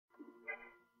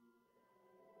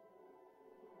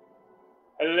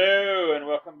Hello and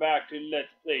welcome back to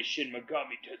Let's Play Shin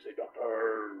Megami Tensei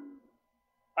Nocturne.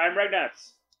 I'm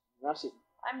Ragnats. Nasi.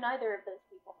 I'm neither of those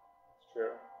people. It's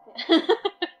true.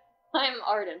 I'm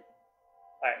Arden.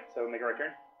 Alright, so make a right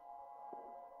turn.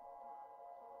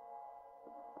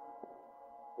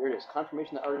 There it is.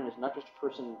 Confirmation that Arden is not just a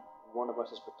person one of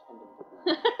us is pretending to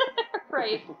be.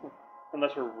 Right.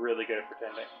 Unless we're really good at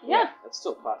pretending. Yeah. That's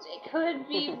still possible. It could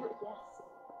be. Yes.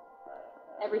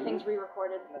 Everything's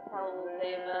re-recorded. How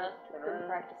they've been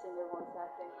practicing their voice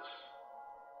acting.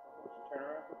 Turn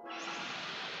around.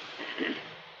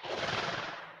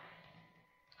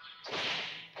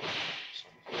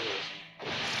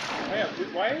 Oh yeah,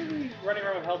 why are we running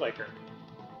around with Hellbiker?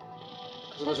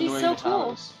 Because he's so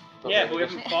cool. Yeah, but we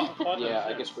haven't fought yeah,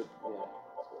 I guess we're...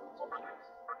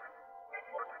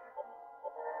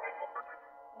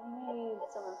 Hey,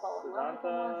 someone followed me last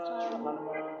time.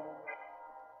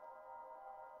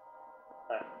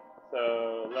 Alright,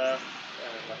 so left,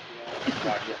 and then left again.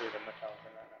 Watch this with a metallic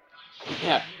right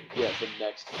now. Yeah, the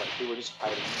next fight. They were just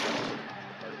hiding.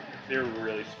 They were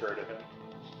really scared of him.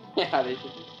 Yeah, they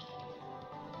should be.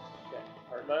 Okay,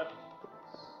 hard left.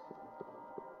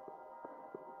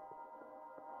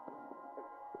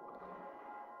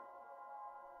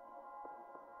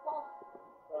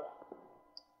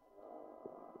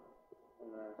 And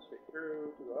then straight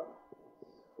through to go up.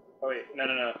 Oh wait, no,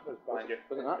 it's behind you.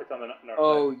 Was it not? It's on the north side.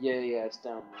 Oh, yeah, it's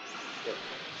down. Yep.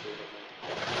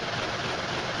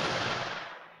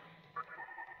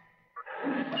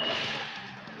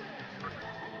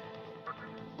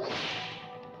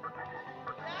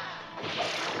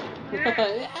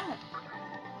 Yeah.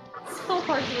 So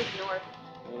hard to ignore.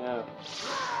 Yeah.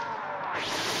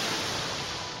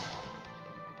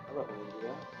 I love when you do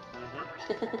that.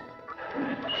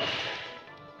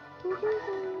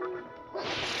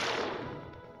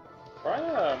 Try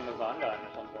Mazandan or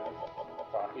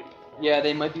something. Yeah,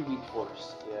 they might be weak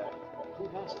force. Yeah. Who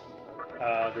has it?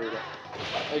 Garuda.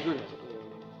 I agree with it.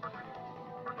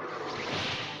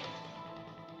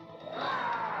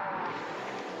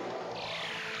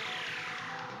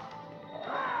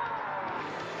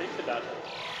 Take the data.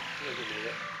 He doesn't need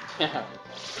it. Yeah.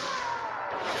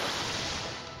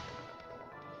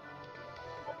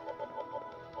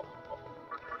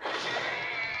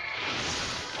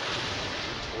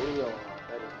 Totally all right.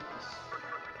 That is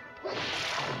nice.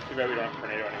 Too bad we don't have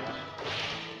tornado anymore.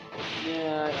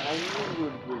 Yeah, I knew we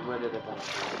would regret it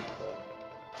eventually, but...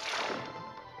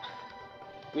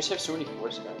 We just have so many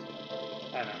force guys.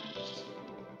 I know.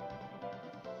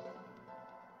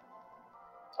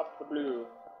 Up the blue.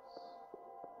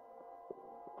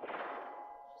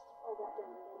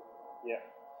 Yeah.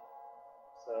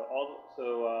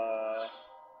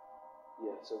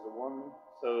 So the one...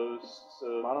 So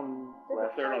bottom The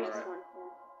left. third on the right. one,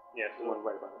 Yeah, The one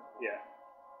right above it. Yeah.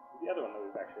 The other one that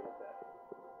we've actually looked at.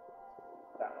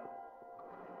 That one.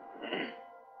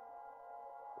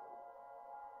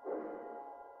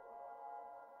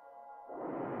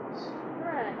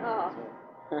 Right. Oh.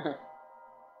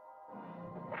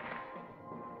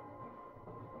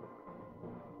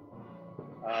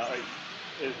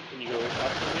 Can you go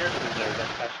up from here? Because there's a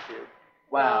test tube.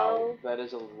 Wow, that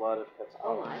is a lot of cuts.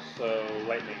 Oh my. So,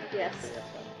 lightning. Yes.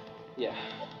 Yeah.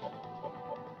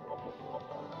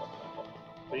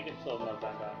 But you can still melt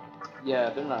that down. Yeah,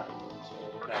 they're not immune to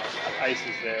it. No, ice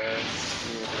is there.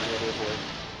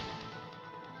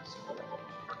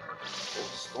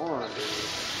 Storm, dude.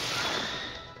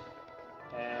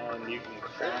 And you can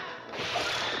extract.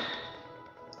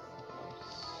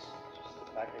 Just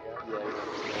attack again. Yeah,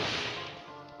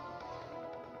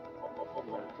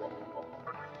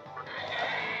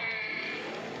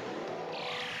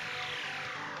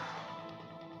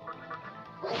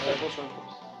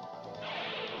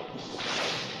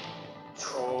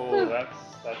 Oh,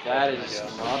 that is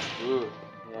not good.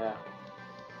 Yeah.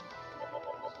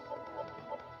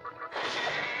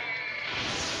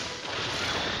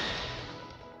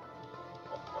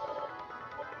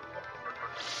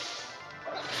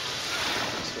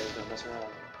 These guys don't mess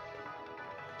around.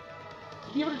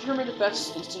 Did you ever determine if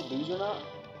that's instant lose or not?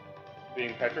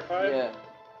 Being petrified? Yeah.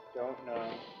 Don't know.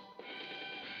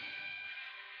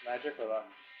 Magic or luck?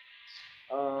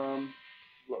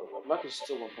 Luck is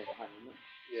still 1 point behind, isn't it?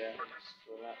 Yeah.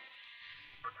 So that.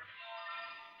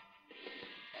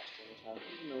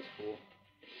 That's cool.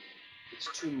 It's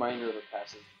too minor of a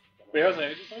passive. Wait, hold on,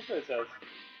 just notice what it says.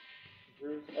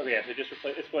 Okay, yeah, so just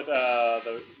replace. It's what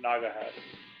the Naga had.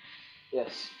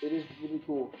 Yes, it is really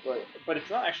cool, but it's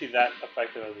not actually that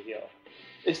effective as a heal.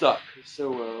 It's not. It's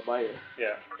so minor.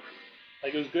 Yeah.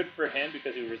 Like, it was good for him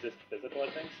because he resisted physical, I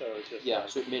think, so it's just... Yeah,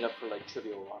 so it made up for, like,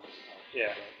 trivial losses.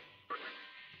 Yeah.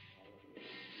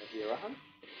 Madeira Hunt?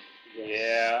 Yes,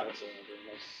 Yeah. That's a very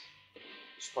nice. You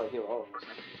should probably heal all of them.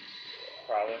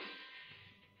 Probably.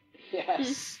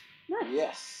 Yes. Nice.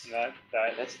 Yes.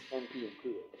 That's NP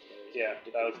included. So Yeah,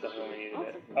 that was definitely when we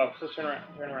needed it. Oh, so turn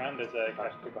around. There's a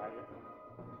cash tree behind you.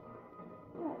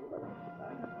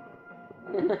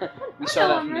 We saw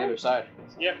that from the other side.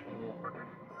 Yep. Yeah.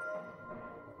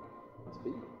 It's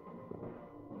big.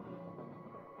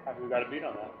 Have we got a beat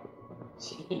on that?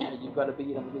 Yeah, you've got to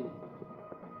beat on the beat.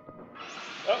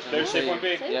 Oh, there's safe point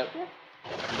B. Safe? Yep. Yeah.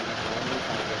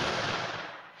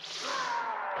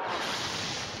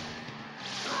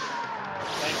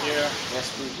 Thank you. Yes,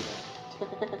 please do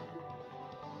that.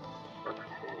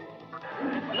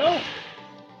 No!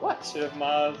 What? Should have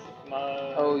Maz.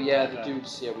 Oh yeah, the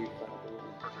dudes. Yeah, we found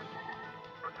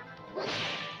it.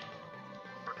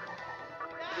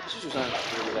 The dudes aren't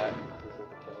really that.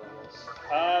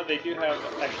 They do have.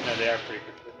 Actually, no, they are pretty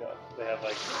quick to go. They have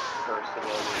like burst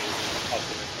abilities,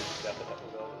 optimistic death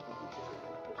abilities.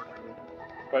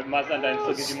 But Mazandan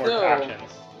still gives you more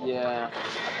actions. Yeah.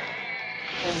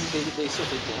 And they still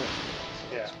take damage.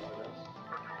 So Yeah.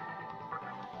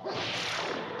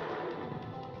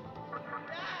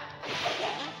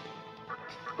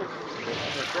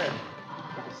 Great.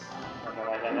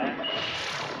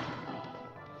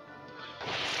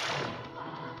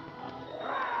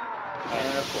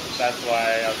 And of course, that's why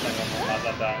I was saying on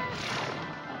Mazandan.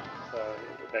 So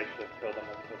they should have killed him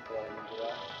with just letting him do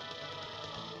that.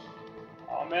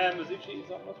 Oh man, Mizuchi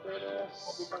is almost ready to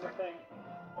become a thing.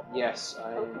 Yes,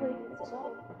 Hopefully it's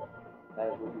so. that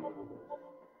would be really good.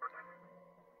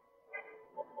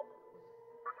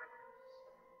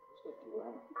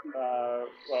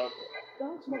 Well, Go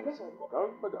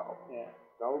Magao. yeah.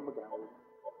 Go Magao.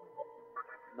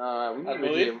 No, we I need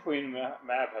believe Madeira. Queen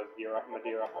Mab has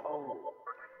Madeira. Oh.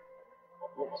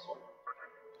 Yes.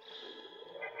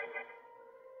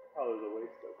 Oh, there's a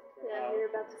waste of. Yeah, you're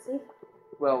about to see.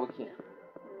 Well, we can't.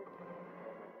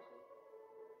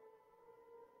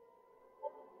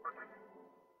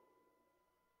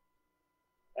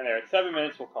 And there, at 7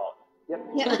 minutes, we'll call it. Yep.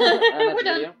 Yeah. And that's We're the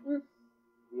done. video.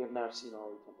 We have now seen all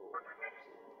the temple.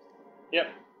 Yep.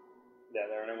 Yeah,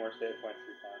 there are no more save points to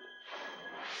be found.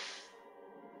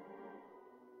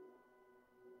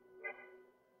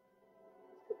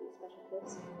 Could be a special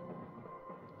case.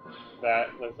 That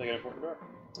looks like an important door.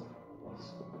 Yes.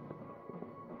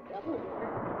 Double.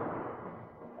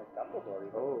 A Dumbledore.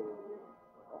 Oh.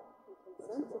 You can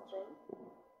sense a thing.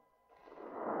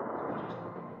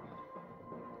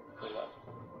 To the left.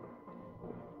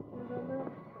 Remember?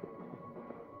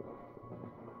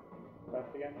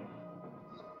 Left again.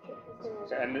 Check this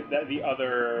Okay, and the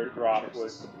other drop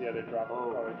was the other drop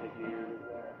would probably take you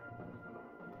there.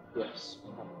 Yes.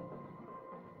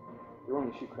 You want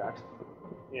me to shoot cracks?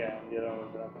 Yeah, and the other one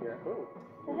was up here. Ooh.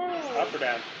 Hey. Up or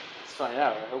down? Let's find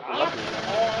out. I hope we're Up. lucky.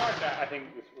 I think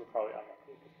this was probably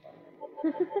unlucky.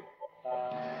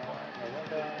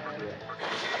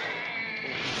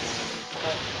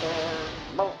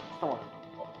 Bolt. Come on.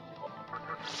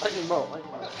 Lightning bolt.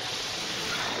 Lightning bolt.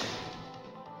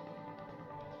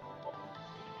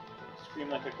 Scream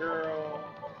like a girl.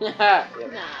 Yep. Nah,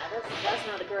 that's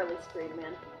not a girly scream,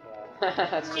 man.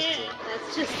 That's just it.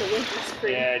 That's just a wimpy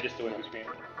scream. Yeah, just a wimpy scream.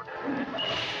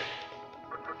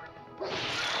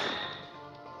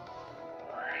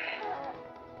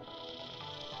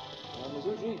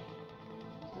 Mizuchi.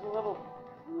 Another level.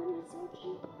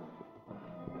 Mizuchi.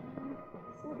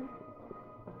 7.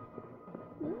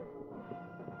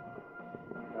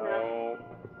 No.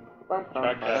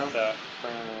 Check that stuff.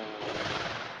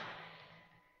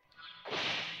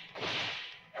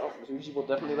 Oh, Mizuchi will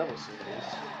definitely level soon.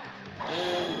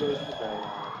 And he goes with the dragon.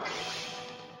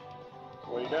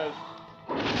 What he does.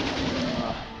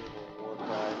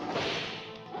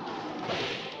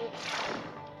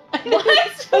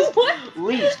 What? What?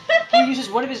 Leaves. He uses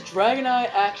one of his Dragon Eye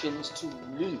actions to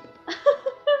leave.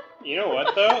 You know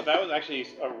what though? That was actually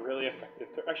a really effective.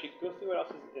 Actually, go see what else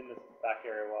is in this back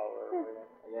area while we're over there.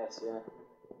 Yes, yeah.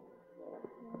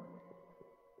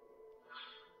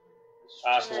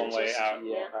 That's one way out.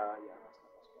 Yeah.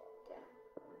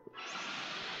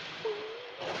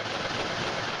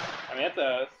 I mean, that's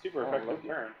a super effective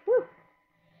turn.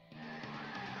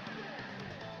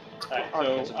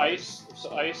 Alright, so ice. So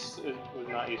ice was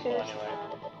not useful anyway.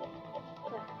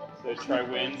 So try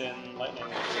wind and lightning.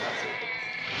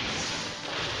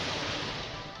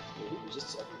 He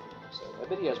resists everything, so I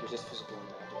bet he has resist physical and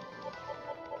magic.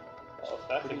 Well, if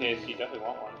that's the case, you definitely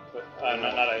want one. But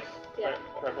not ice. Yeah.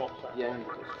 Red Bull, sorry. Yeah, I need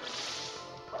those.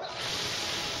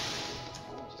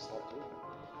 Just like you.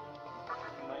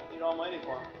 You might need almighty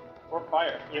for him. Or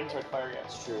fire. You haven't tried fire yet.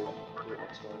 That's true. Do it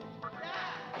next one.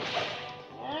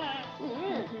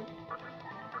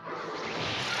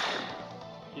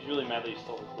 He's really mad that you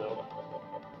stole his build.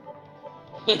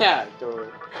 Yeah,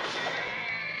 totally.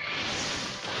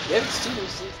 We haven't seen him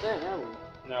since then, have we?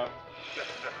 No.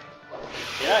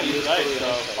 Yeah, he's nice,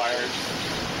 so fire.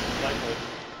 Likely.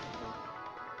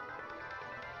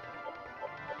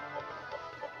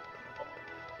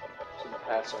 So in the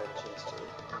past, I had a chance to do it.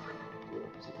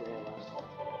 See if we had last time.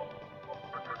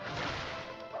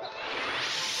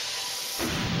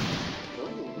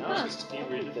 No, he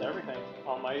reads everything.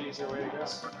 Almighty's your way to go.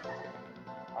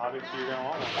 Obviously, you're gonna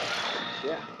want one.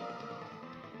 Yeah.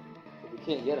 But we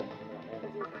can't get him.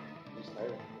 He's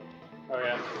tired. Oh,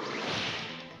 yeah.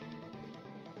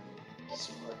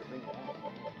 So hard to bring back.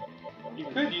 You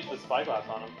could use the spyglass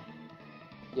on him.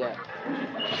 Yeah.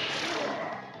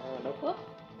 Nope.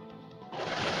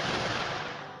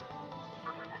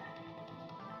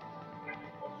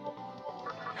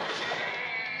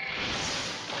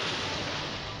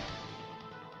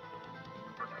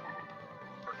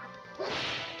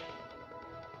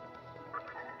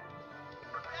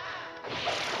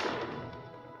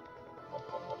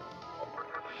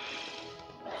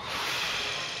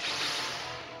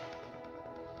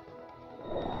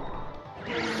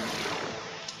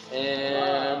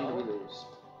 And we lose.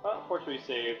 Well, unfortunately, we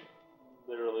saved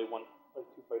literally 2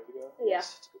 fights ago. Yeah.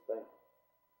 It's a good thing.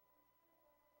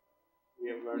 We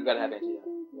have learned. You gotta have anti.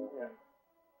 Yeah.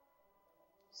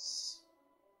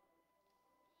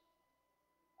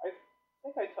 I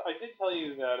think I did tell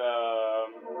you that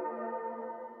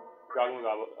Goggle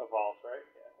evolved, right?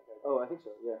 Yeah. Oh, I think so.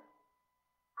 Yeah.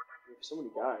 If somebody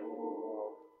died,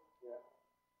 well, Yeah.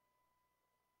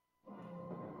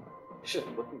 shit,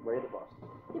 looking right at the boss.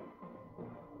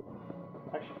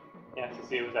 Actually, yeah. So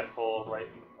see, it was at full right.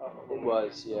 It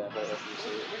was, yeah. Right after you see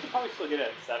it. We could probably still get it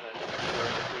at 7 if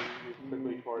we move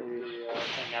quickly towards the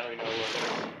thing. Now that we know where it is.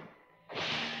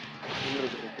 We really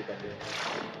didn't get that there.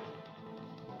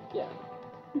 Yeah.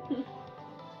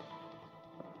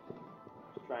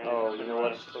 Just trying Oh, to you know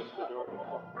run what? close to the door.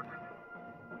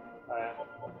 Oh, yeah.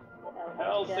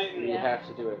 Hell, Satan. You have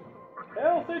to do it.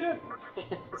 Hell, Satan!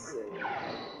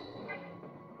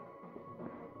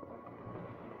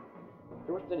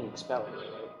 There wasn't any expel here,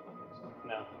 right?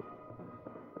 No.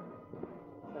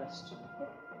 Fast.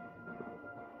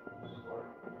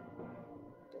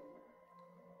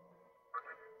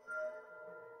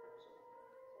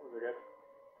 Was it good?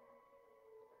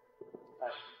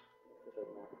 Hi.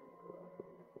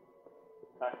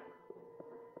 Hi.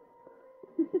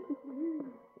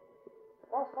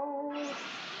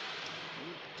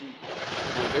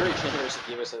 They were very generous to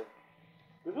give us a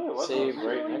This really was save right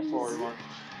right next next forward to one.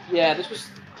 Yeah, this was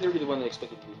clearly the one they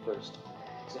expected to be first.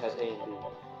 Because it has A and B.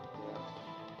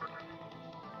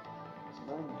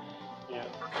 Yeah.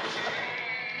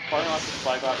 Part of me wants to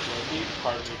spyglass Loki,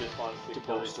 part of me just wants to To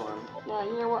kill these Bullstorm. ones. Yeah,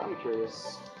 you know what? I'm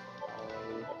curious.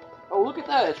 Oh, look at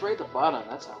that! It's right at the bottom.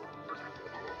 That's how we can use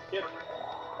it. Yep.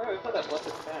 Oh, it's not that blessed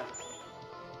fan.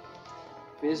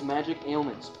 Fizz magic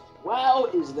ailments. Wow,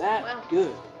 is that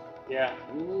good? Yeah.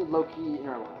 We need Loki in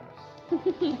our lives.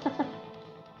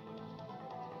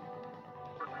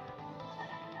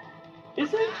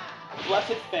 Isn't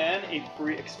Blessed Fan a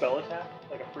free expel attack?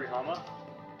 Like a free Hama?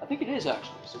 I think it is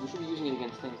actually. So we should be using it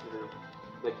against things that are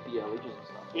like the legions and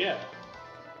stuff. Yeah.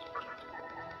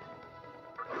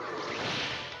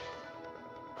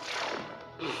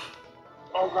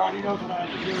 Oh god, he knows what I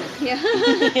have to do. Yeah.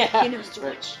 Yeah. He knows too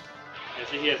much. Yeah,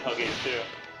 see, he has Hellgate too.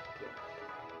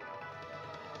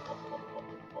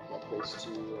 That place to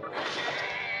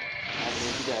have an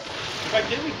anti-death. In fact,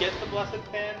 didn't we get the Blessed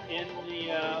Fan in the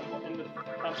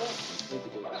temple?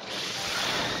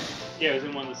 Yeah, it was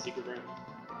in one of the secret rooms.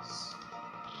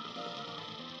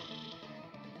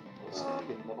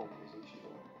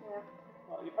 Yeah.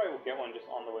 Well, you probably will get one just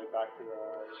on the way back to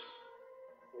the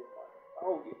safe part.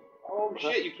 Oh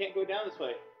shit, you can't go down this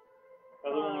way.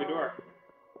 That's the one-way door.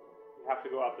 You have to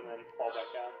go up and then fall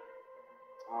back down.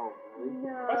 Oh, really?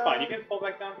 No. That's fine, you can fall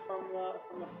back down from the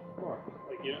floor.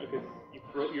 Like, you know, because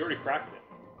you already cracked it.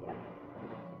 Yeah.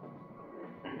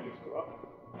 You just go up.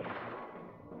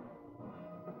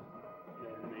 And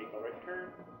then make a right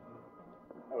turn.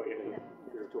 Oh, wait, it is.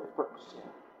 You're doing it first, yeah.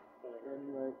 Right. And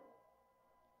right.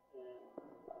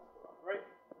 And right.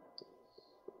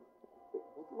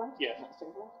 Left? Yes. Not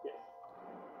second left? Yes.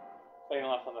 Second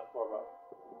left on the floor above.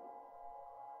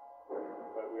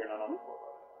 But we are not on the floor above.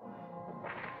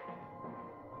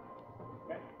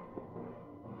 Okay.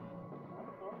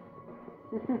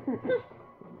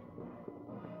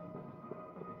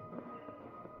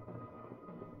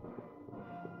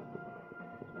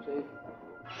 Save.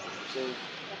 Save.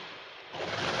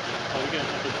 Oh, we can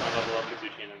at this point level up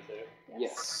Kazuchi and then save.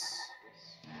 Yes.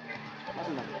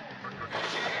 Doesn't matter.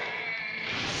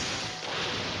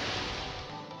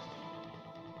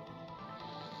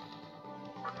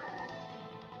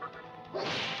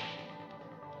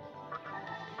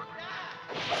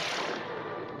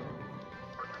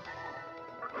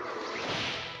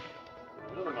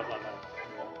 Another Muslim man.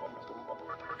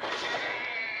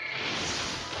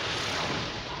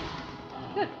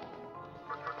 Good.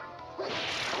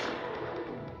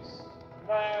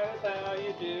 That's how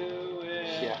you do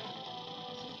it. Yeah.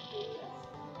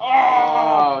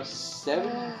 Oh! Oh,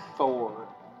 7-4.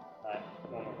 Alright,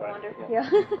 one more I fight. wonder. Yeah.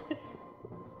 Yeah.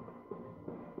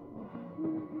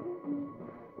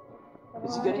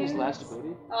 Is he getting his last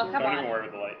ability? Oh, come Don't on. even worry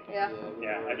with the light. Yeah.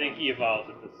 Yeah, I think he evolves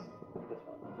with this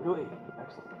one. Really?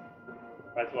 Excellent.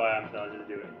 That's why I'm telling you to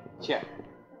do it. Check.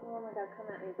 Oh my god, come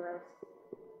at me, bros.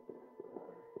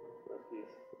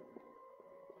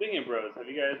 Speaking of bros, have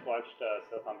you guys watched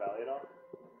Silicon Valley at all?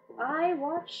 I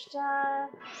watched 2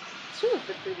 of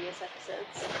the previous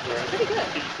episodes. Right. Pretty good.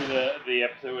 Did you see the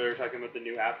episode where we were talking about the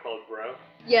new app called Bro?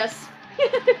 Yes.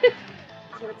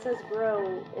 So it says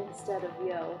bro instead of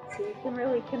yo, so you can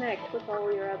really connect with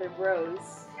all your other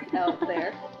bros out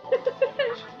there.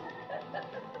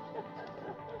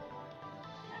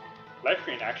 Life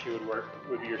Train actually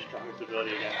would be your strongest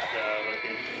ability against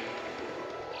Loki.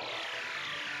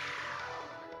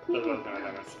 That's what I was gonna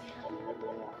damage.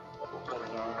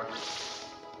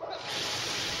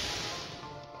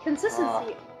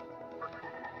 Consistency.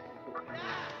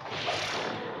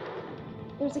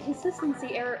 There's a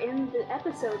consistency error in the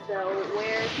episode, though,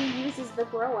 where he uses the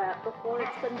Bro app before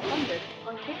it's been funded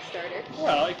on Kickstarter.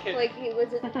 Well, it could, Like, it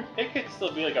was a... it could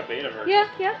still be like a beta version. Yeah,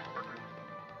 yeah.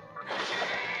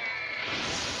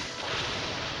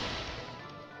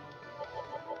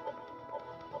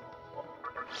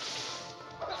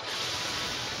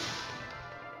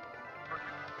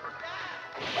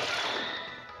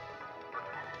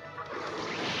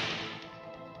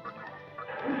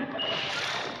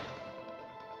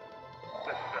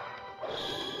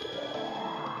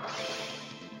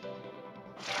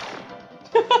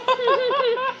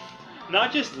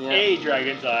 Not just Yeah. a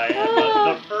Dragon's Eye,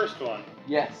 but the first one.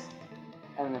 Yes.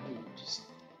 And then he just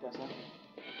does nothing.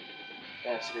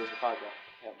 Yes, here's the card back.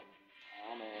 Yep.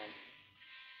 Oh man.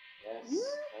 Yes.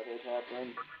 That is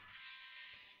happening.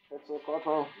 That's a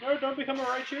quattro. No, don't become a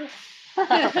Raichu.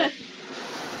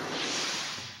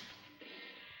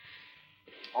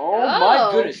 Oh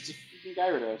my goodness, it's a freaking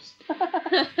Gyarados.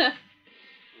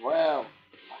 Well,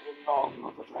 I long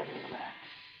of the Dragon Man.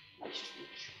 Nice to meet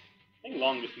you. I think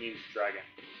long just means dragon.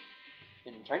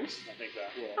 In Chinese? I think so.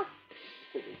 Yeah.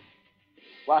 Could be.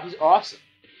 Wow, he's awesome.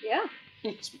 Yeah.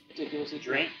 He's ridiculously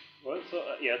Drain. What? So,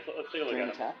 yeah, let's take a look Drain at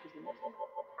him. attack is the next one.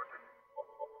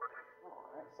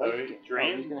 So Alright, Life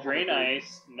drain, Gain. Oh, he's gonna drain have a third.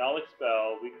 ice, null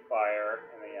expel, weak fire,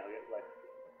 and then yeah, he'll get life.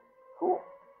 Cool.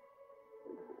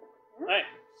 Alright,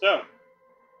 so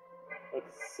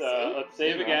let's save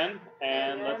Save again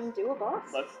and And do a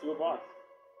boss. let's do a boss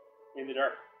in the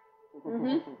dark.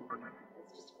 Mm-hmm.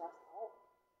 It's just across the hall.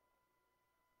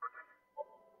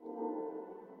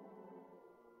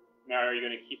 Now, are you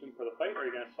going to keep him for the fight, or are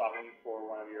you going to swap him for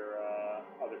one of your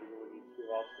other people who need to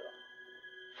evolve still?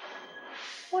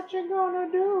 What you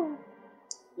gonna do?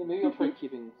 Yeah, maybe I'll try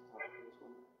keeping for this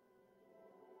one.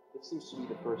 It seems to be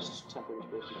the first temple you're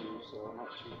supposed to do, so I'm not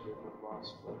too sure if I've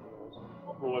lost both of those.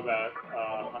 Well, what about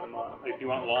Hanuman? Like, do you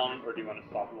want Long, or do you want to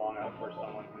swap Long out for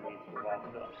someone who needs to evolve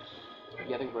still?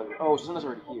 Yeah, I think brother. Oh, so someone's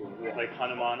already here. Yeah. Like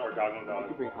Hanuman or You Gogmagog?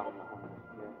 could bring Hanuman home.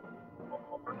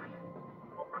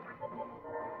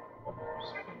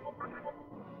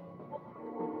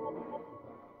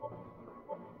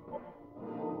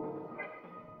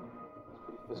 It's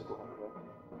pretty physical, right?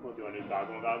 Well, do you want to do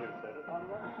Gogmagog instead of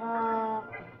Hanuman?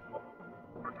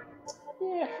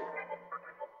 Yeah, sure.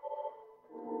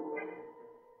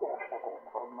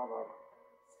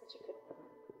 Such a good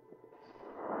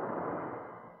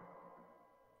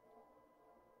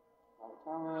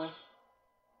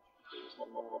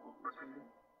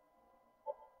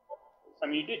I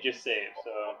mean, you did just save,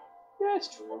 so... Yeah, it's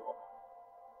true.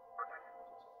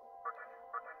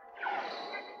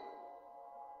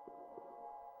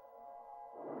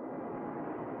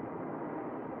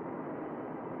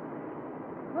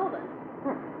 Well then.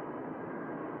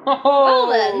 Oh, Well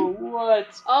then.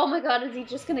 what? Oh my god, is he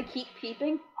just gonna keep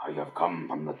peeping? I have come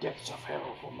from the depths of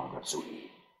hell for Magatsui,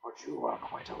 but you are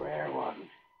quite a rare one.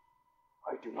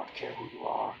 I do not care who you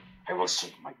are. I will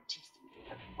sink my teeth into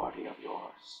that body of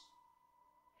yours.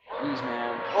 Please,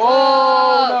 man.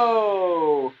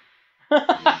 Oh,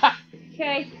 no!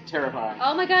 terrifying.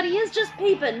 Oh my god, he is just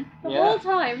peeping the whole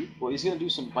time. Well, he's gonna do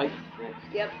some biting.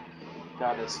 Yep.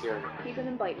 God, that's scary. Peeping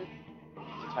and biting.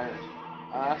 He's a tyrant.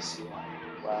 Ah, see.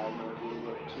 Wow, maybe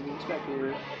what to expect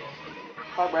here.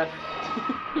 Hot breath.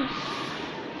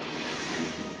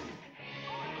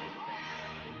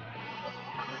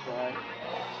 Okay.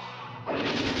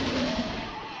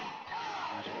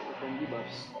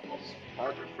 Debuffs.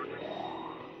 Power for sure.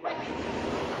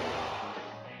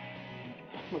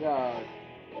 Oh my god.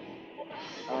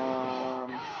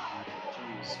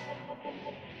 Jeez.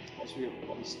 Let's read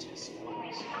these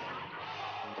testimonies.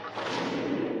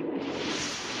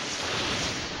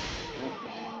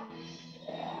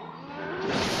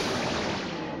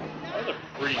 That was a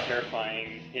pretty terrifying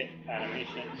hit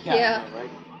animation. Yeah. I know, right?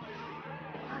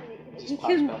 He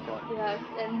can,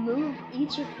 and move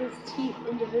each of his teeth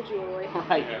individually.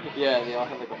 Right. Yeah, they all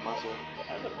have like a muscle.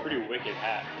 That's a pretty wicked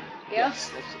hat. Yeah.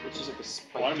 Yes, it's just like a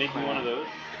spike. Want to make me one of those?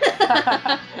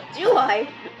 Do I?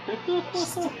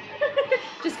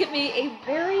 Just get me a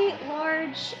very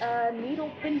large needle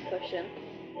pincushion.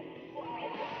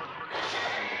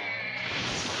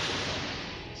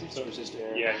 Seems to resist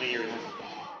air. Yeah, I think you're resistant.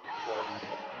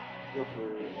 Go for.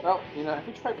 Oh, you know, have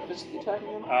you tried physically attacking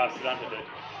him? Siddhanta did.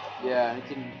 Yeah, and he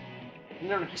didn't.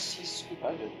 No, he's super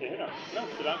effective. Yeah, no,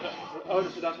 Siddhanta. Oh,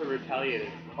 Siddhanta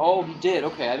retaliated. Oh, he did.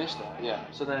 Okay, I missed that. Yeah.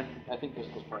 So then I think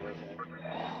physical's probably okay.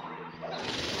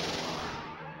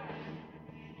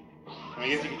 I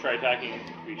guess you can try attacking to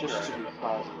be Just sure. to be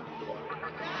positive.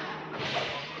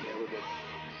 Yeah, we're good.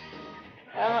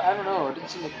 I don't know. It didn't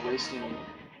seem like wasting. I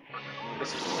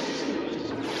guess it's wasting.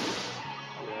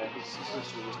 Yeah, he's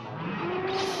just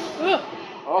not.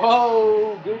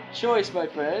 Oh, good choice, my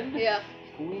friend. Yeah.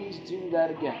 Please do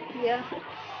that again. Yeah.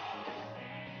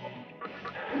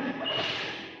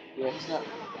 Yeah, he's not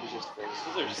resist face.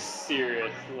 Those are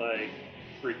serious, like,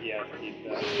 freaky ass teeth,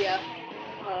 though. Yeah.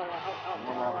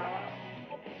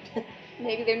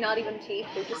 Maybe they're not even teeth,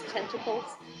 they're just tentacles.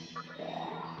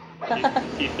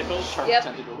 Teeth tickles? Sharp Yep.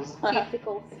 tentacles.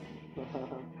 Tentacles.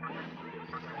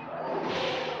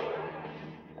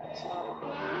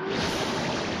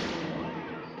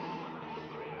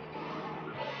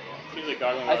 Seems like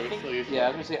Goggling I Dog is think, still useful. yeah, I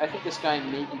was gonna say, I think this guy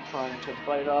may be trying to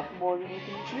bite off more than he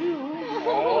can chew.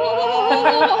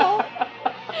 Oh.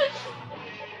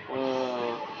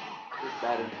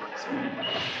 Bad influence.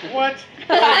 What?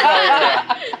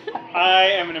 I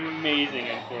am an amazing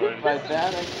influence. By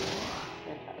bad, I mean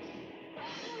fantastic.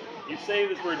 You say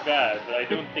this word bad, but I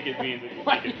don't think it means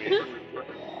what you think it means.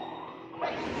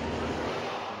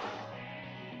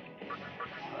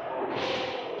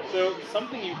 So,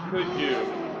 something you could do,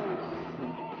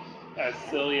 as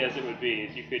silly as it would be,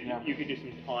 is you could do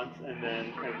some taunts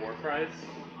and war cries.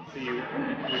 So you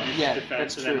reduce defense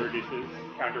that's and true. then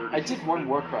counter reduces. I did one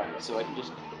war cry, so I can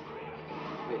just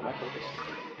wait. My focus.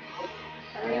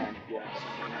 And yeah.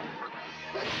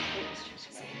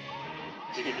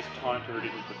 So you could just taunt to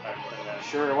reduce defense and then.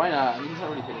 Sure, why not? I mean, he's not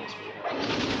really hitting us very hard.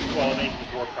 Well, then you can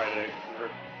war cry to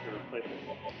replace it.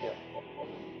 Yeah.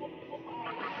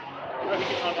 Oh, he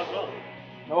can taunt as well.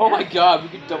 Oh my god, we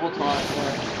could double taunt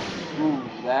there. Ooh,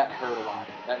 that hurt a lot.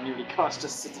 That nearly cost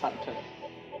us the time to.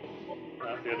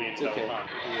 That's the other It's double okay. taunt.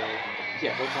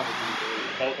 Yeah, double taunt would be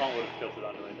Double taunt would have killed it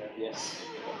under right there. Yes.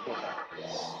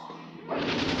 Yes.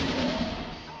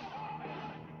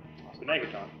 So now you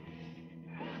can taunt.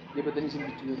 Yeah, but then he's gonna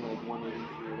be doing like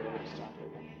 183 or whatever to stop it.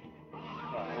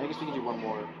 I guess we can do one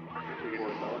more. We can do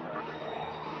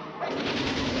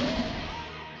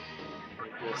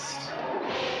Risks.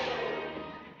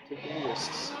 Taking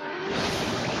risks.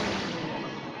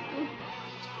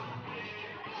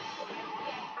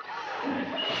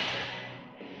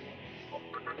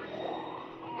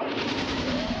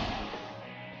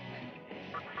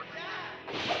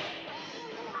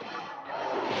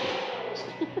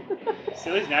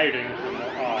 Silly's now you're doing this one more.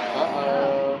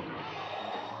 Uh-oh.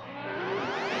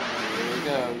 Here it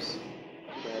goes. Too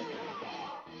bad.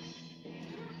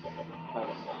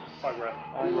 Fog breath.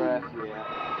 On breath, yeah.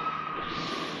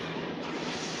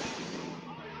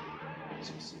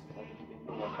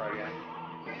 War cry again.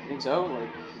 You think so? Like,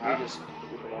 we just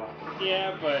rip it off.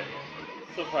 Yeah, but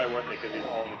still probably worth it because he's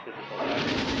all in the physical attack.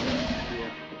 Yeah.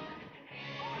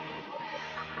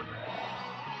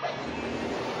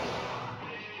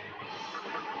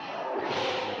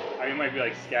 I mean, it might be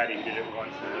like Scatty who did it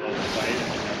once in the middle of the fight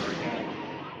and then never again.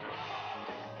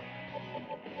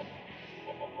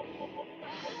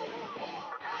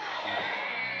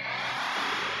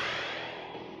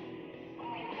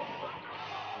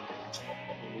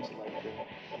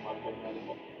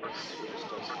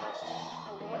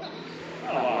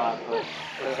 Not a lot.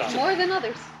 More than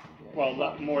others.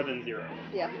 Well, more than 0.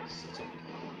 Yeah. Yes, that's it.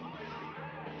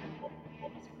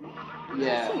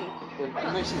 Yeah. You might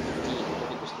have seen 15. I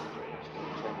think it was 13.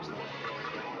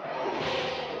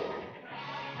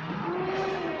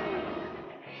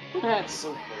 That's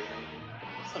so crazy.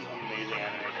 Some amazing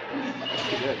animation.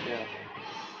 Pretty good, yeah.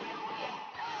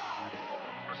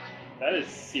 That is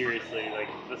seriously like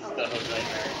the stuff of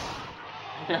nightmares.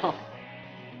 I know.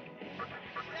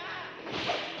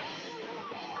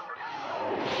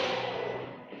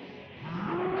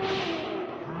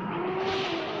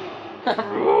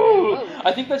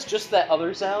 I think that's just that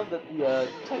other sound that the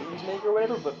Titans make or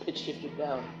whatever, but pitch shifted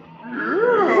down.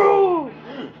 No,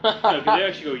 because they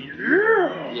actually go,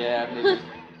 yeah! Yeah, maybe.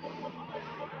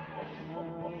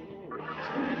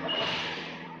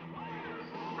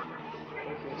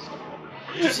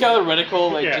 You see how the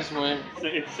reticle like just went?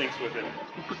 It syncs with it.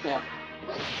 Yeah.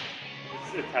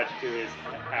 It's attached to his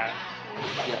hat.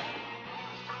 Yeah.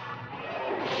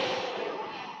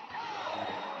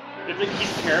 It's like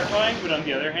he's terrifying, but on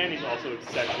the other hand, he's also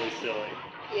exceptionally silly.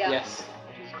 Yeah. Yes.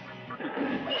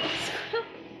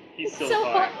 He's It's so so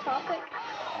fun. hot topic.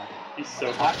 He's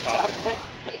so hot topic.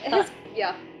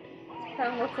 Yeah.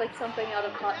 Kind of looks like something out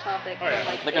of Hot Topic Oh, yeah. from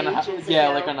like Like on a ages yeah,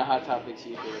 ago. like on a Hot Topics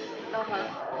YouTube. Uh-huh.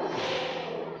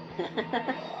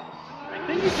 I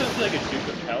think he's just like a Duke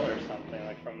of Hell or something,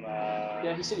 like from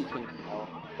Yeah, he said he came from hell.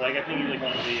 like I think he's like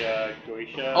one of the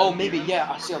Goisha. Oh, maybe,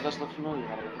 yeah. I see, that does look familiar.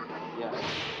 Now that I think about it. Yeah.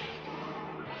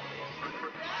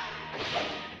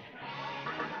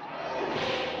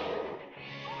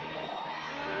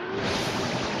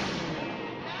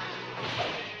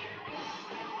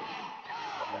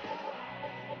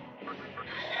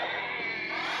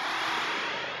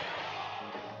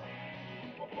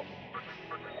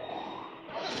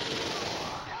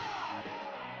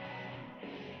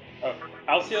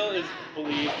 Alciel is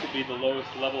believed to be the lowest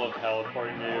level of hell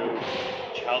according to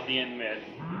Chaldean myth,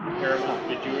 comparable to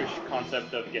the Jewish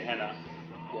concept of Gehenna.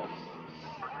 Yeah.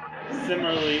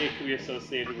 Similarly, it could be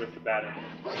associated with Abaddon.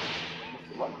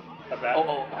 What?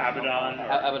 Abaddon.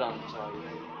 Abaddon, sorry.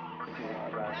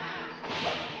 Abaddon.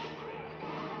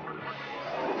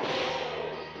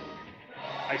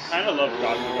 I kind of love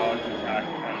God's attack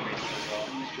animation as well.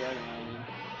 He's dragging on.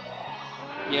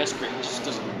 Yeah, it's great. It just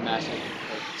does a massive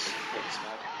like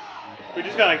smack. We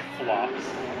just got like flops.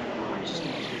 It's just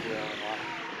makes me do that a lot.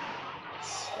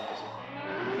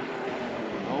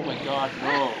 Oh my god,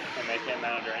 no. And they can't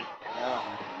mana drain. Yeah.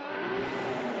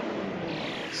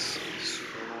 It's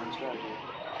super annoying strategy.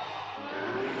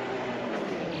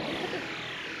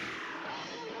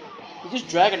 He just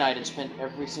Dragonite and spent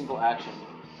every single action.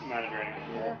 Mana draining.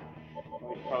 Yeah.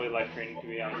 Well, probably life draining to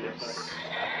be on the other side.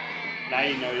 Now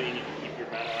you know that you need to keep your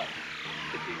mana up.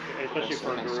 Especially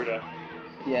for Garuda.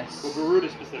 Yes. Well, Garuda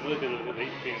specifically because of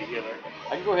being the healer.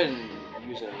 I can go ahead and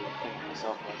use a thing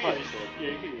myself. I probably should.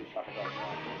 Yeah, you can just talk about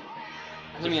that.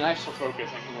 Because I mean, I've still Focusing.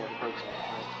 Yeah, the focusing.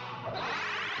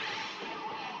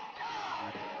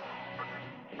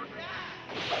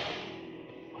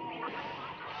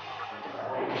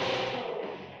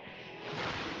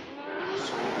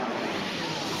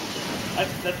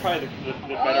 That's probably the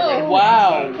better way.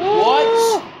 Wow!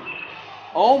 What?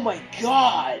 Oh my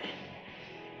god!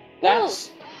 That's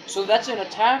so. That's an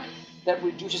attack that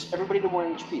reduces everybody to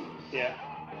 1 HP. Yeah,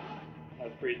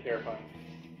 that's pretty terrifying.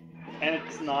 And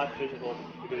it's not physical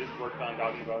because it's worked on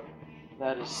talking about.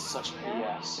 That is such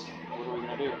BS. What are we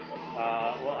gonna do?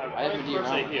 Well, I have a D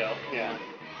around. heal. Yeah.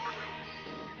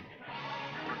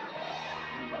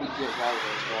 We can get out of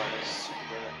there as well. That's super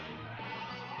good.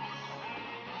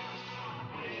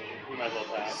 We might as well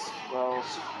pass. Well,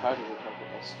 super crowded would help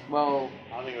with us. Well,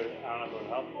 I don't know if it would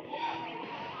help.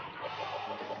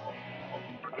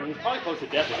 I mean, he's probably close to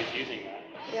death if he's using that.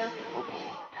 Yeah. hopefully.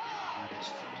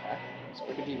 Just attack. So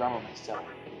I could D-Rama myself.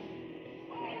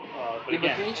 But Yeah,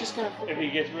 again, but then he's just gonna. if he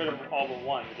gets rid of all but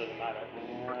one, it doesn't matter.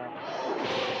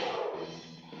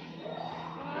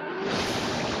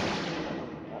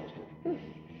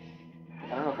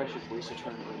 I don't know if I should waste a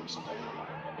turn to bring something.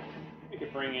 We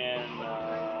could bring in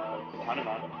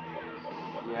Hanuman.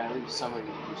 Yeah, at least somebody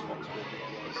can do some extra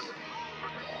DPS.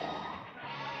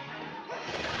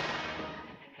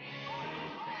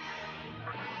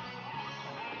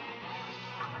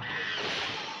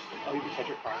 Oh, you can catch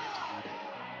your farm.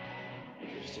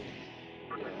 Interesting.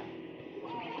 Yeah.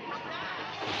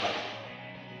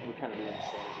 We're kind of doing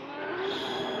strategy.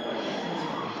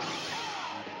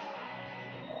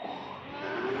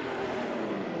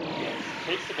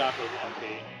 Takes the Gakko's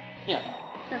MP. Yeah.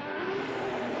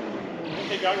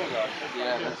 Take Gakko God.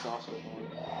 Yeah, that's awesome.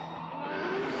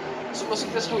 So, well, see,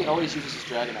 that's how he always uses his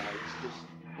Dragonite. It's just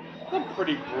That's a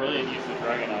pretty brilliant use of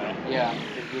Dragon Eye. Yeah,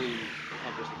 it really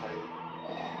hampers the party.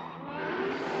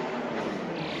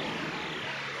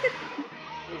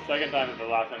 The second time is the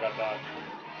last one got dodged.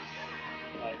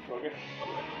 Nice focus.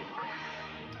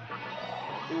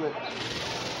 Do it.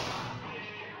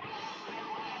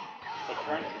 The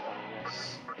turn?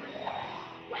 Yes.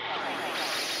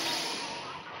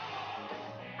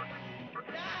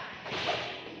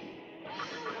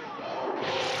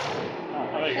 Oh,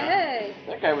 there you go. Hey!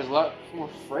 That guy was a lot more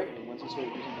frightening once he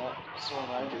started using that sword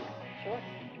magic. Sure.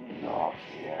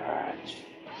 Nocturne.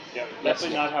 Yeah,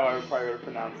 definitely not how I would probably would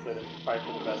pronounce it. It's probably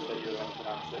for the best that you're going to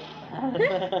pronounce it.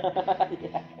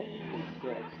 Yeah.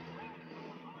 Yes.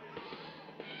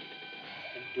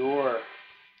 Endure.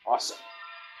 Awesome.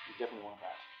 You definitely want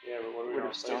that. Yeah, but what are we Rid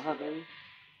going of to Stonehunt, maybe?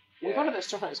 Yeah. We found out that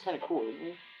Stonehunt is kind of cool, didn't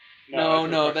we? No,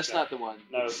 No, that's not the one.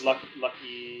 No, it's Lucky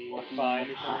Find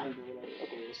or something. or whatever.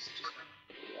 Okay, let's just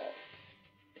do that.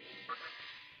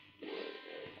 Very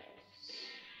nice.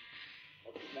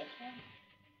 What's the next one?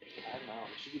 I don't know.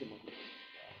 It should be the monkey.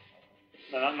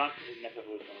 No, not his next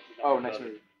evolution. It's his Oh, next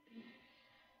movie.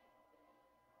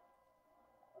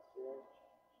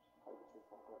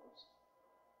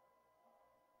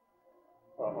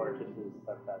 Or just his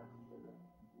that.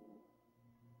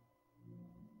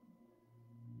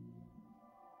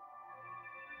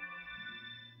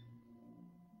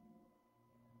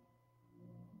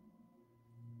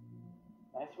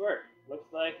 Nice work.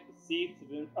 Looks like the seeds have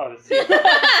been. Oh, the seeds.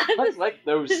 Looks like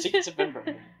those seeds have been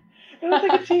broken. It looks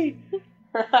like a T.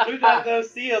 Looks like those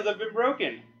seals have been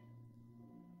broken.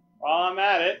 While I'm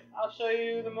at it, I'll show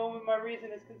you the moment my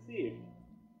reason is conceived.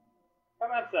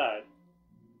 Come outside.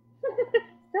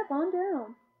 Step on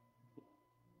down.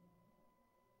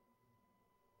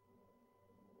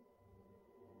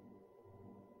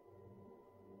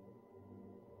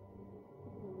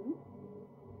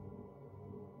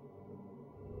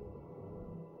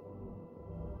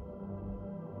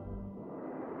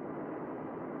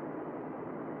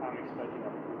 I'm expecting a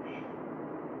whoosh.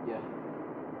 Yeah.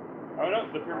 Oh no,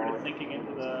 the pyramid is sinking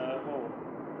into the hole.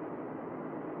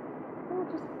 Oh,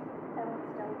 just balance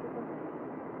delicately.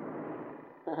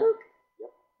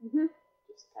 Yep. Mm-hmm.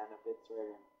 Just kind of fits right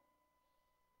in.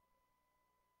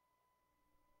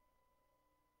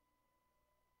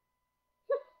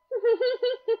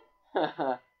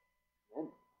 Then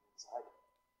inside.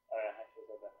 Oh yeah, I should have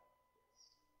said that.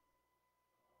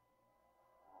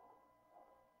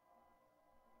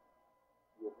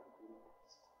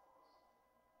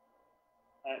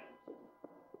 Alright.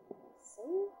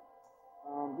 See?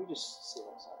 We just sit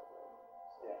outside, right?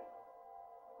 Yeah.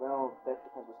 Well, that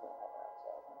depends what's going to happen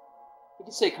outside. Huh? He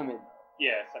did say come in.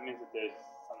 Yes, that means that there's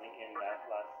something in that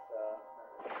last.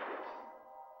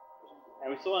 And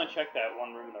we still want to check that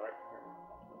one room in the right pyramid.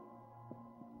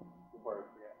 Before we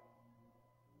forget.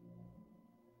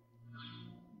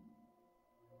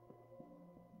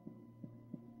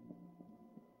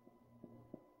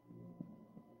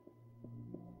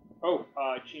 Oh,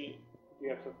 change. Do you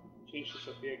have to change to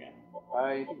Sophia again?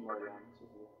 I think I'm already on.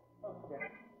 Oh, okay.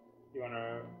 Do you want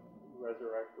to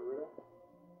resurrect Garuda?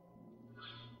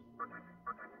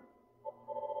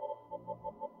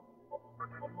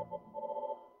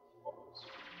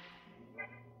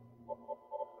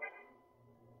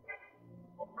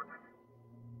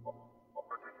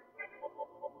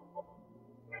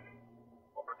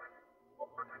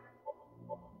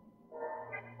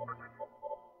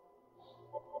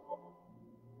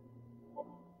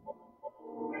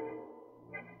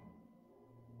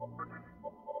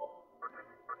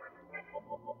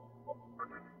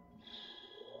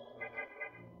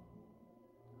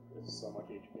 This is so much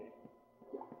HP.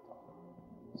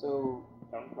 So,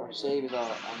 our save is on the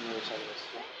other side of this.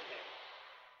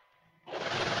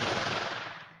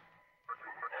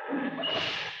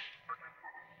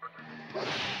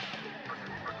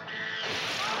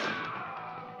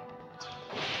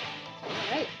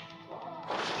 Alright.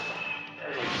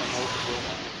 There's like some multiple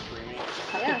screaming.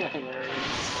 Yeah.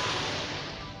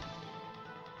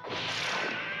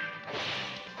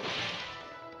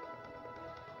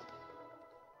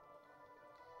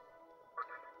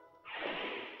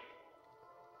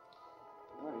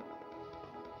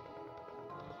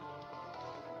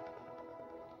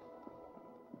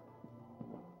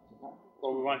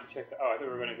 Well, we wanted to check the. Oh, I thought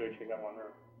we were going to go check that one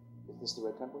room. Is this the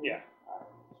red temple? Yeah.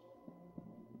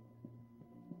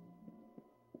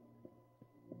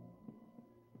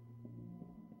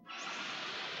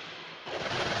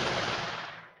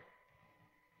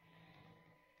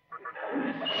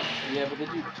 Yeah, but they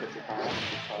do check the power.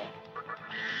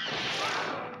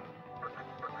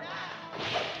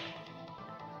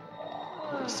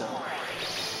 So.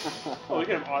 Oh, we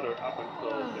can have auto up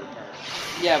until their turn.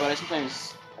 Yeah, but I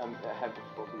sometimes have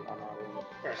difficulty on auto.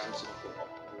 Fair enough. Since you don't get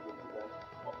really good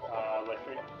for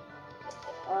Electric. that.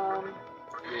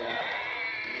 Yeah.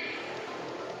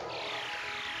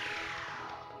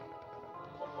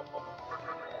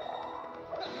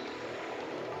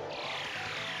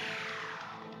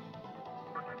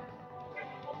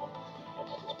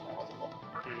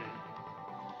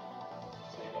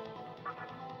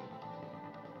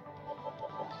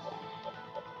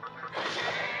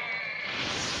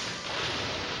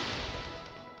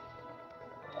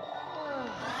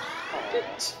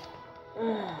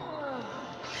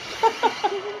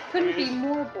 Couldn't be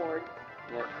more bored.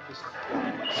 Yeah, just I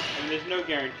mean, there's no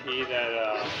guarantee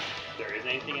that there is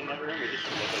anything in that room. It just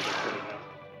looks like there's really no.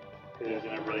 Because it was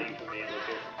in a really inconvenient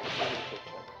location.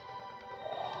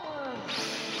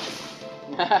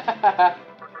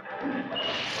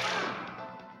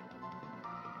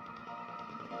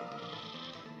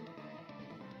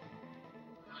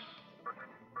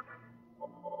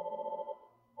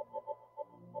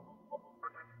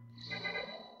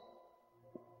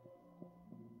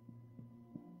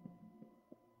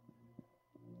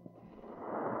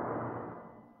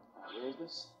 Where is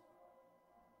this?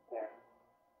 There.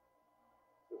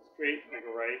 So straight, make a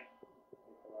right.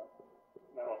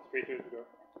 No, straight through the door.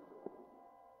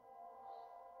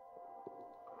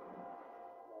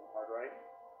 Then hard right.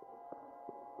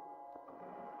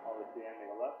 All the way to the end, make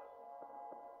a left.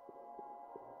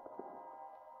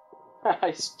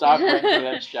 I stopped right through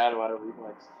that shadow out of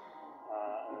reflex.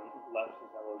 And then left is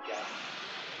that little gap.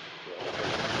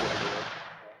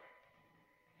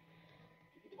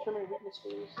 Determine weakness for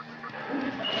this.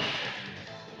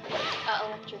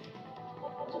 Electric. I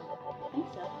think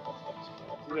so.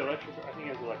 Is it electric? I think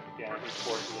it's electric, yeah. I think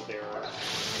force is there.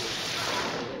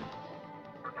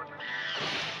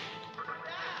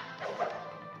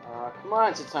 Come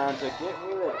on, Satanta, get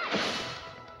with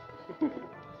it.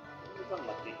 He's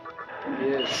unlucky. He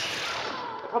is.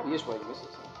 That probably is why he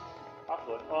misses.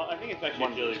 Possibly. Well, I think it's actually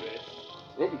One agility based.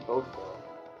 Maybe both, though.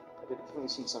 I've definitely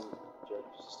seen some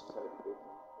judges just try to be good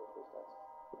with those guys.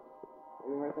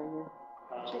 Maybe right thing here?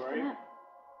 Where are you?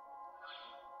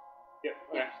 Yep,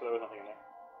 okay, so there was nothing in there.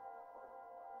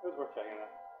 It was worth checking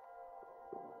that.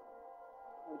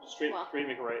 Just straight,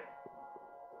 make a right.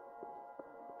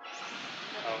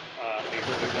 Oh, make a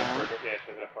far door. Yeah,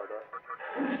 there's that far door.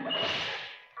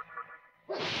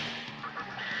 I'm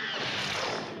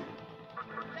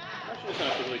actually just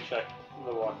gonna quickly check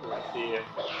the walkthrough and see if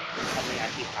something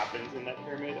actually happens in that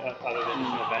pyramid other than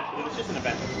just an event. If it's just an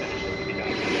event that's finished, it can be done.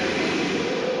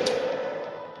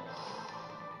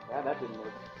 Yeah, that didn't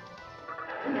work.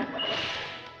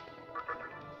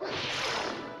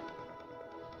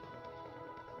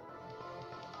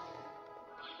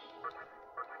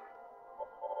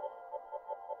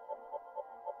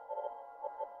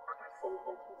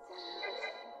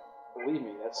 Believe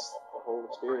me, that's the whole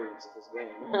experience of this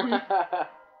game.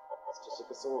 It's just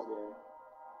like a Souls game.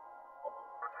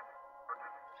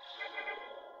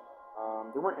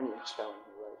 There weren't any expelling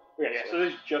here, right? Yeah, so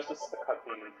there's just a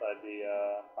cutscene inside the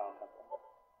final temple.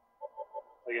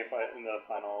 Like in the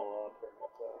final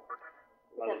pyramid, so...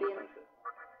 Would that be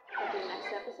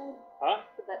next episode? Huh?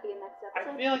 Would that be a next I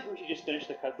episode? feel like we should just finish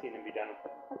the cutscene and be done with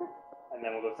it. Okay. And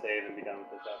then we'll go save and be done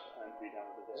with this and be done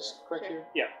with this area. Correct here?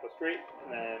 Yeah, go straight,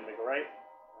 and then make a right,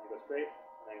 and then go straight,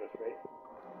 and then go straight.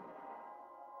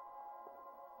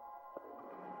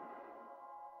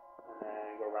 And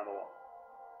then go around the wall.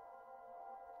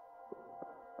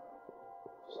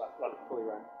 Just left. Fully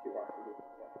run. Too far for you.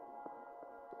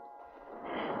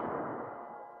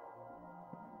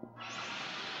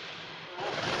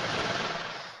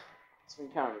 Some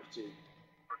encounters, too.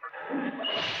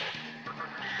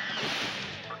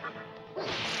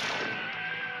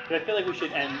 But I feel like we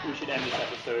should end this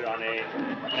episode on a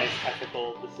nice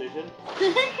ethical decision.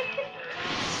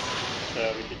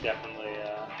 So we should definitely.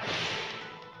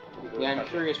 Yeah, I'm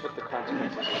curious what the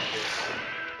consequences of this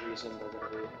reason are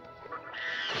going to be.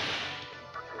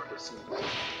 What this seems like.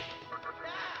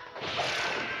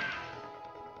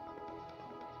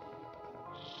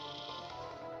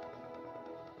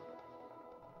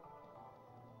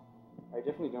 I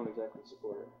definitely don't exactly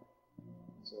support it.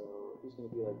 So if he's going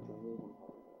to be like joining him.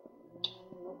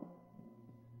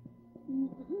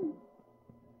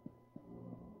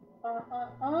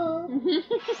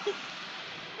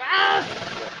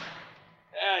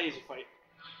 Yeah, easy fight.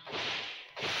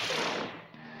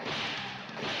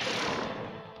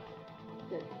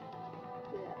 Good.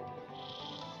 Yeah.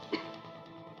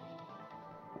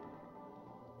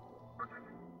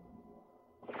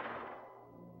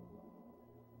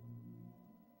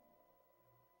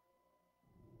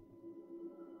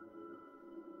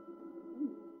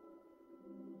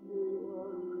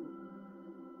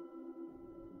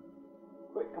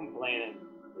 complaining.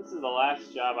 This is the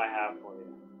last job I have for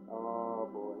you. Oh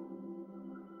boy.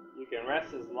 You can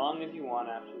rest as long as you want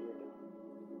after you're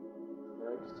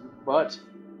done. Next, but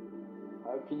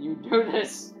how can you do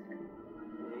this? I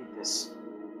hate this.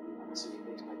 Honestly, it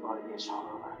makes my body itch all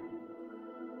over.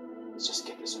 Let's just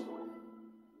get this over with.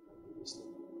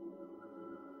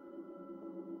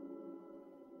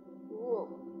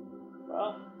 Cool.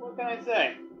 Well, what can I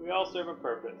say? We all serve a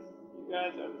purpose. You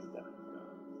guys are the stepping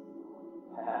stones.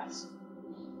 Pass.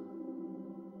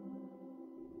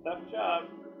 Tough job.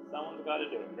 Someone's got to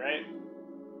do it, right?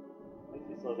 At least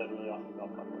he still has that really awesome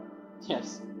golf club.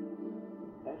 Yes.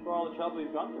 Thanks for all the trouble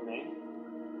you've gone through, me.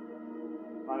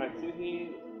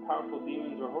 Magatsuhi's powerful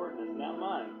demons or horde is not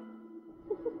mine.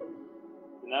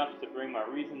 It's enough to bring my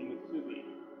reason Musubi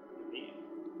to me.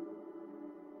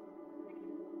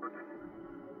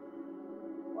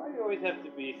 Why do you always have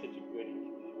to be such a goody?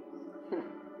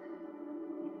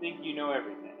 You think you know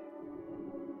everything.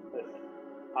 Listen,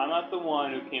 I'm not the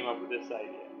one who came up with this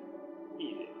idea.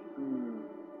 He did.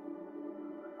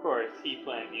 Of course, he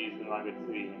planned to use the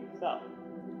Magatsuhi himself.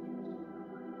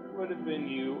 Would have been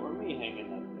you or me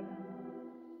hanging up there.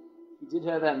 He did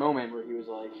have that moment where he was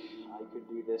like, I could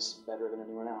do this better than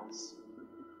anyone else.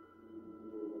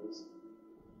 He really is.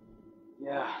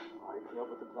 Yeah, I came up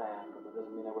with the plan, but that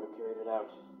doesn't mean I would have carried it out.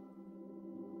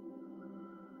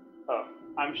 Oh,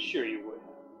 I'm sure you would have.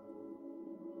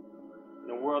 In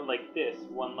a world like this,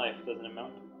 one life doesn't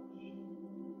amount to much. You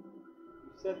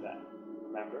said that,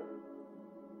 remember?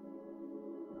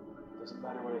 Doesn't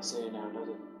matter what I say now, does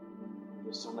it? It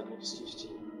just sound like an excuse to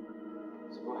you.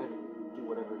 So go ahead and do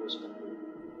whatever it is you're gonna do.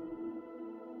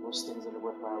 Most things that are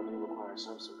worthwhile do require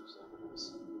some sort of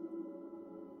sacrifice.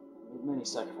 I made many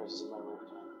sacrifices in my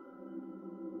lifetime.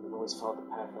 I've always followed the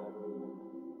path that I believe in.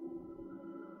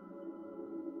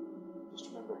 Just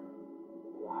remember, you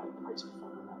pay a high price for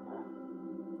following that path.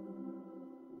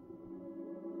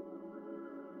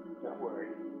 Don't worry.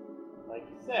 Like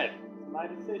you said, it's my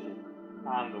decision.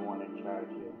 I'm the one in charge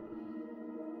here.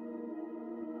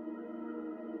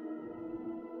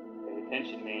 Pay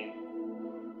attention, Maine.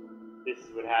 This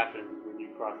is what happens when you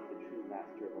cross the true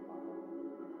master of a mind.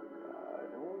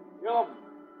 Jump!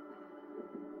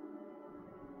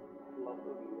 I love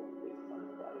the weird face on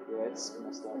the side. Yeah, it's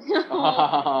messed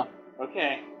up.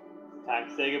 Okay, time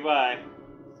to say goodbye.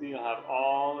 So you'll have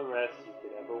all the rest you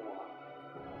could ever want.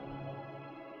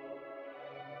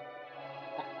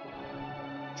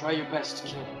 Try your best,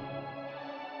 kid.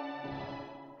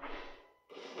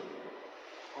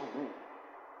 Oh, man.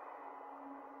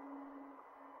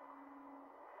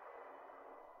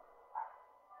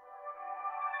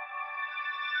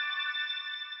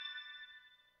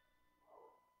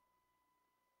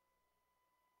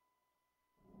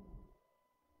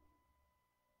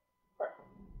 Perfect.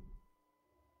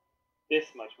 This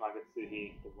much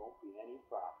Magatsuhi, there won't be any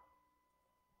problem.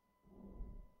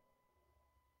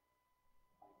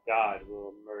 God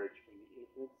will emerge from the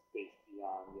infinite space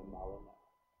beyond Yamalama.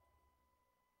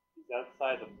 He's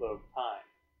outside the flow of time,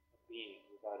 a being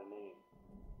without a name.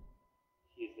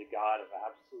 He is the God of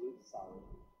absolute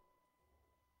solitude.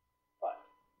 But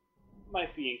it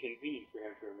might be inconvenient for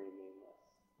him to remain nameless.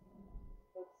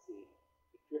 Let's see,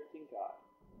 the drifting God.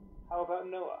 How about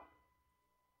Noah?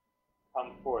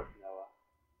 Come forth, Noah.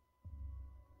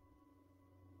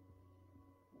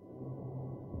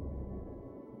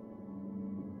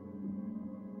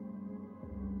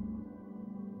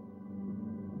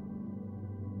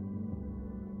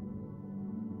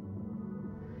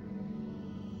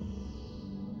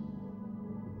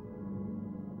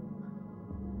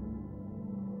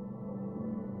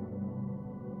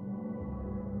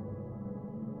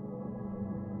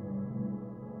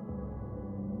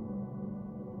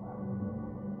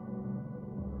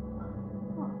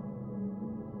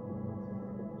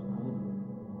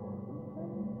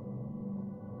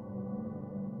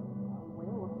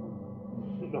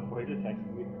 The voice of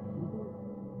texting me.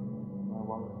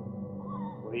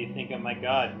 What do you think of my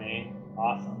God, man?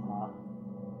 Awesome, huh?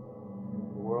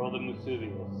 The world of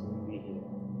Musubi will soon be here.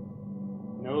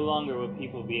 No longer will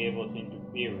people be able to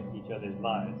interfere with each other's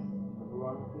lives.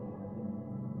 Everyone will be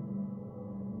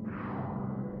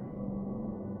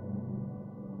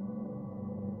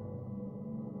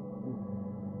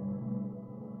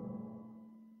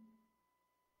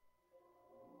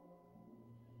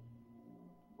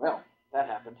Well, that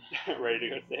happened. ready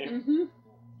to go save? Mm-hmm.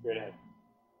 Straight ahead.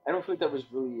 I don't feel like that was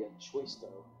really a choice,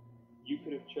 though. You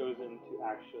could have chosen to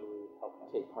actually help them.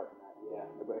 Take part in that,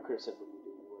 yeah. I could have said what you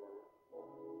do or whatever.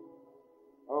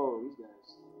 Oh, these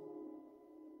guys.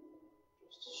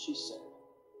 Just as she said.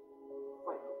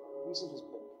 Fight. Reason has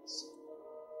been conceived.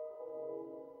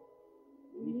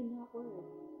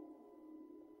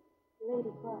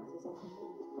 bosses on the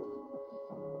moon.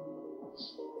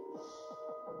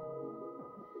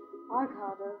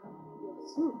 Arcada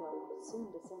Yosuga will soon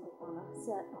descend upon us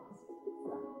at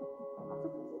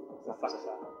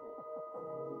Asakasa.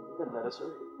 Then let us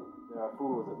hurry. There are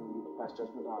fools that we need to pass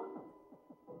judgment on.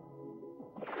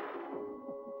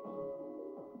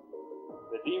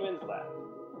 The demons left.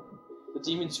 The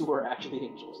demons who are actually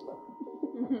angels left.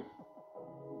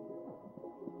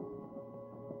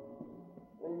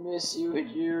 I miss you,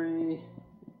 Higiri.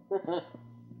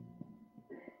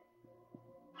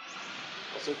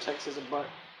 Also, Tex is a butt.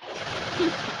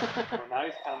 Well, now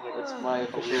he's kind of like That's my a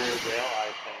official weird whale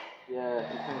eye thing. Yeah,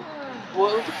 he kind of. Well,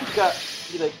 it looked like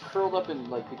he like curled up and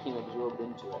like became absorbed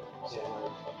into it. So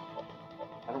like,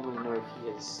 I don't really know if he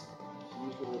has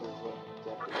fused with it or what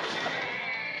exactly.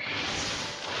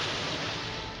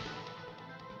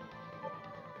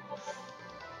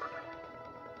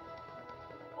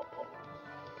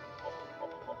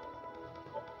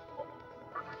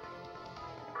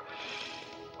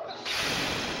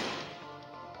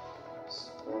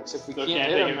 Well, except we Still can't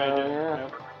take hit him. advantage. Yeah.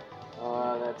 Nope.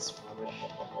 Oh, that's rubbish.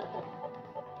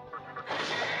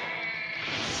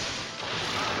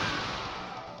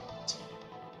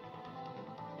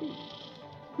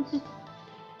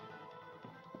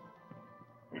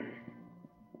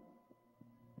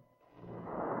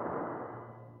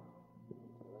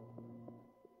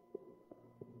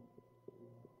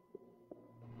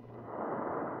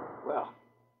 Well,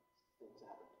 things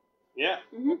happen. Yeah.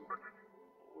 Mm-hmm.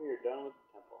 We are done with the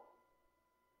temple.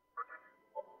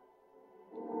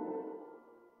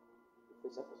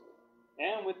 This episode.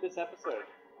 And with this episode.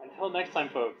 Until next time,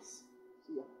 folks.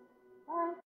 See ya.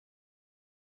 Bye.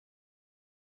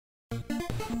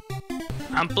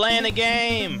 I'm playing a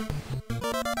game!